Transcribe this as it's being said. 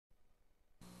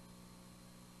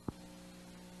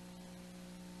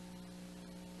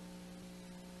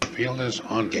field is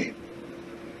on gate.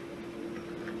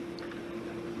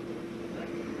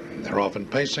 They're off and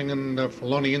pacing, and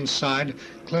along the inside,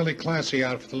 clearly classy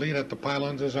out for the lead. At the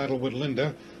pylons is IDYLWOOD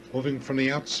LYNDA. Moving from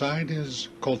the outside is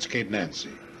Cold Skate Nancy.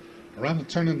 Around the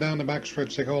turn and down the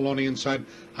backstretch they go. Along the inside,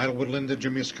 IDYLWOOD LYNDA,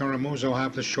 Jimmy Scaramuzzo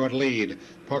have the short lead.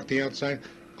 Park the outside,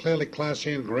 clearly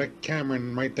classy, and Greg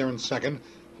Cameron right there in second.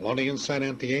 Along the inside,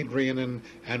 Adrian and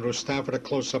Andrew Stafford a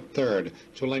close-up third.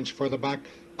 2 lengths further back,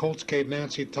 Cold Skate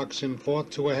Nancy tucks in fourth,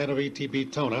 2 ahead of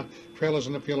ETB Tona. Trailers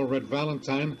in the field of Red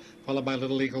Valentine, followed by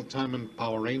Little Eagle Time and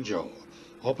Power Angel.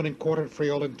 Opening quarter at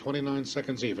Freehold in 29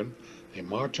 seconds even. They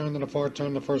march on to the far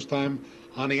turn the first time.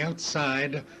 On the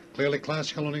outside, clearly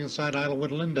classical on the inside,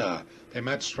 IDYLWOOD LYNDA. They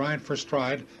match stride for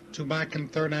stride. 2 back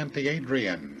and third,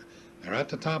 Adrian. They're at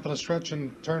the top of the stretch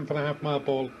and turn for the half-mile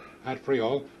pole at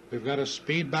Freehold. We've got a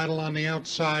speed battle on the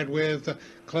outside with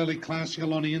clearly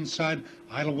classical on the inside.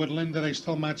 IDYLWOOD LYNDA, they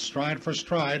still match stride for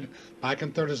stride. Back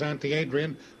in third is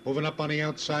Adrian. Moving up on the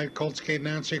outside, Cold Skate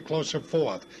Nancy closer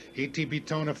fourth. ETB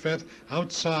Tona fifth.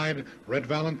 Outside, Red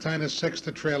Valentine is sixth.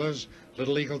 The trailers,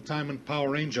 Little Eagle Time and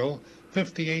Power Angel,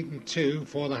 58 and 2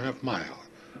 for the half mile.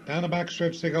 Down the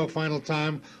backstretch they go, final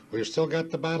time. We've still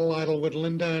got the battle, IDYLWOOD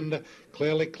LYNDA and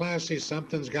clearly classy.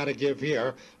 Something's got to give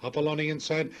here. Up along the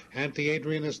inside,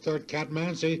 Adrian is third. Cat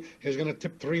Mancy is going to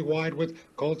tip 3 wide with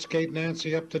Cold Skate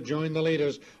Nancy up to join the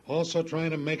leaders. Also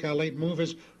trying to make a late move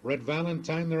is Red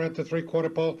Valentine. They're at the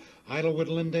 3/4 pole. IDYLWOOD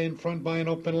LYNDA in front by an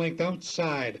open length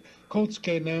outside. Cold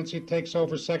Skate Nancy takes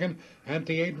over second.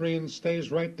 Adrian stays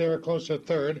right there, closer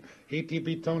third.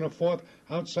 ETB Tona fourth.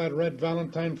 Outside, Red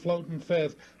Valentine floating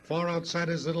fifth. Far outside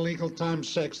is Little Eagle Time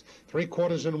sixth.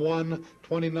 3/4 and 1,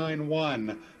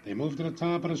 29-1. They move to the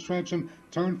top of the stretch and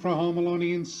turn for home along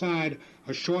the inside.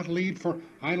 A short lead for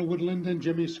IDYLWOOD LYNDA and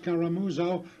Jimmy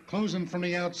Scaramuzzo. Closing from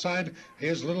the outside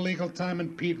is Little Eagle Time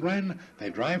and Pete Wren. They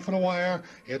drive for the wire.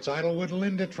 It's IDYLWOOD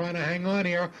LYNDA trying to hang on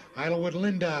here. IDYLWOOD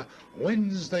LYNDA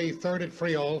wins the third at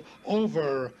Freehold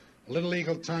over Little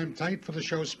Eagle Time, tight for the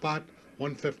show spot,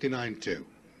 159.2.